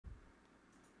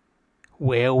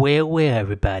Well,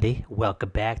 everybody. Welcome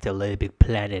back to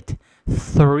LittleBigPlanet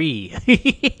 3.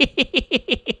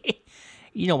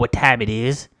 You know what time it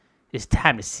is. It's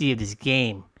time to see if this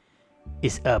game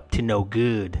is up to no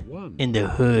good in the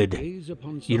hood.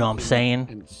 You know what I'm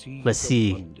saying? Let's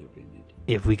see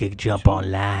if we could jump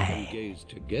online.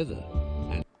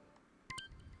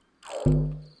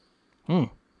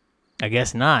 I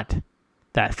guess not.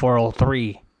 That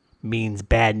 403 means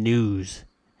bad news.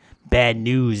 Bad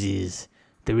news is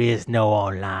there is no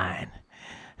online.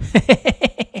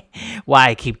 Why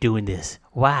I keep doing this?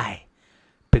 Why?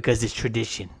 Because it's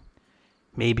tradition.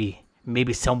 Maybe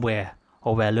somewhere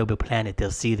over at LittleBigPlanet they'll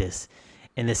see this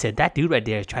and they said that dude right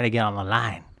there is trying to get on the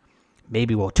line.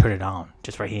 Maybe we'll turn it on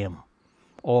just for him.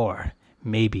 Or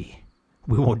maybe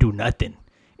we won't do nothing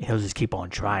and he'll just keep on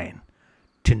trying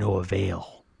to no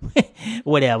avail.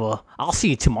 Whatever. I'll see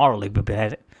you tomorrow,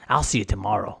 LittleBigPlanet. I'll see you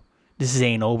tomorrow. This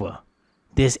ain't over.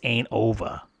 This ain't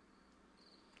over.